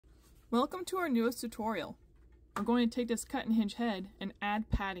Welcome to our newest tutorial. We're going to take this cut and hinge head and add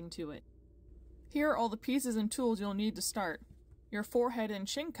padding to it. Here are all the pieces and tools you'll need to start. Your forehead and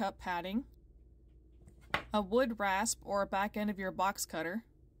chin cup padding, a wood rasp or a back end of your box cutter,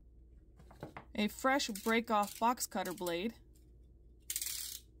 a fresh break-off box cutter blade,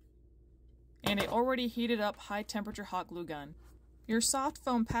 and a already heated up high temperature hot glue gun. Your soft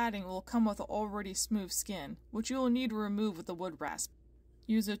foam padding will come with already smooth skin, which you will need to remove with the wood rasp.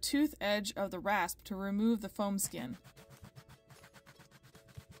 Use a tooth edge of the rasp to remove the foam skin.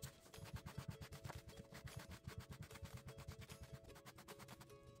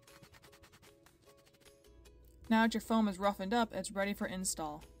 Now that your foam is roughened up, it's ready for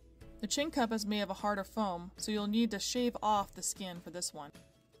install. The chin cup is made of a harder foam, so you'll need to shave off the skin for this one.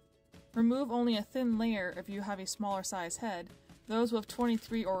 Remove only a thin layer if you have a smaller size head. Those with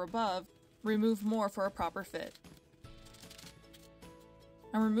 23 or above, remove more for a proper fit.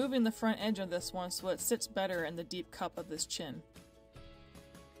 I'm removing the front edge of this one so it sits better in the deep cup of this chin.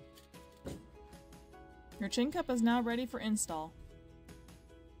 Your chin cup is now ready for install.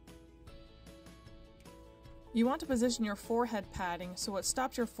 You want to position your forehead padding so it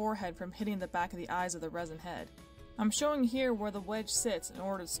stops your forehead from hitting the back of the eyes of the resin head. I'm showing here where the wedge sits in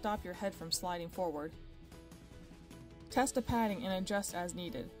order to stop your head from sliding forward. Test the padding and adjust as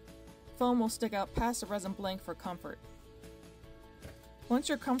needed. Foam will stick out past the resin blank for comfort. Once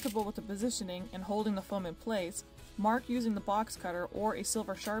you're comfortable with the positioning and holding the foam in place, mark using the box cutter or a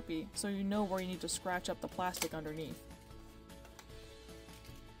silver Sharpie so you know where you need to scratch up the plastic underneath.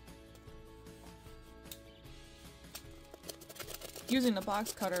 Using the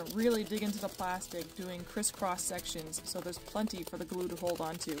box cutter, really dig into the plastic, doing crisscross sections so there's plenty for the glue to hold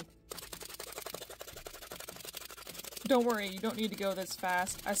onto. Don't worry, you don't need to go this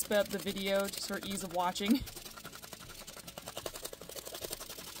fast. I sped up the video just for ease of watching.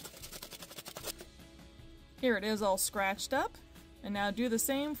 Here it is all scratched up, and now do the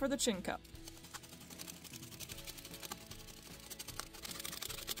same for the chin cup.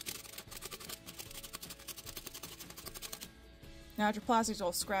 Now that your plastic is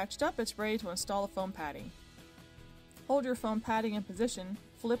all scratched up, it's ready to install the foam padding. Hold your foam padding in position,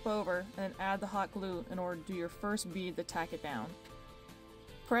 flip over, and then add the hot glue in order to do your first bead to tack it down.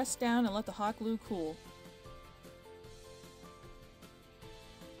 Press down and let the hot glue cool.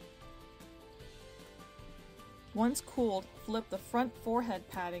 Once cooled, flip the front forehead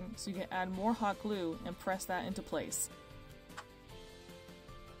padding so you can add more hot glue and press that into place.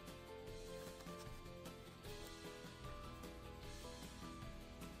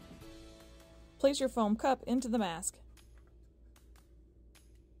 Place your foam cup into the mask.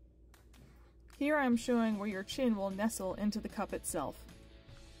 Here I am showing where your chin will nestle into the cup itself.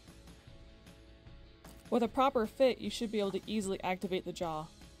 With a proper fit, you should be able to easily activate the jaw.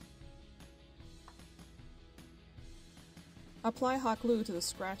 Apply hot glue to the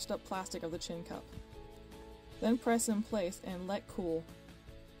scratched up plastic of the chin cup. Then press in place and let cool.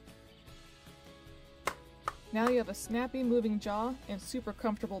 Now you have a snappy moving jaw and super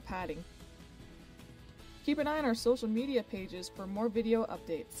comfortable padding. Keep an eye on our social media pages for more video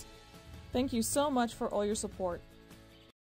updates. Thank you so much for all your support.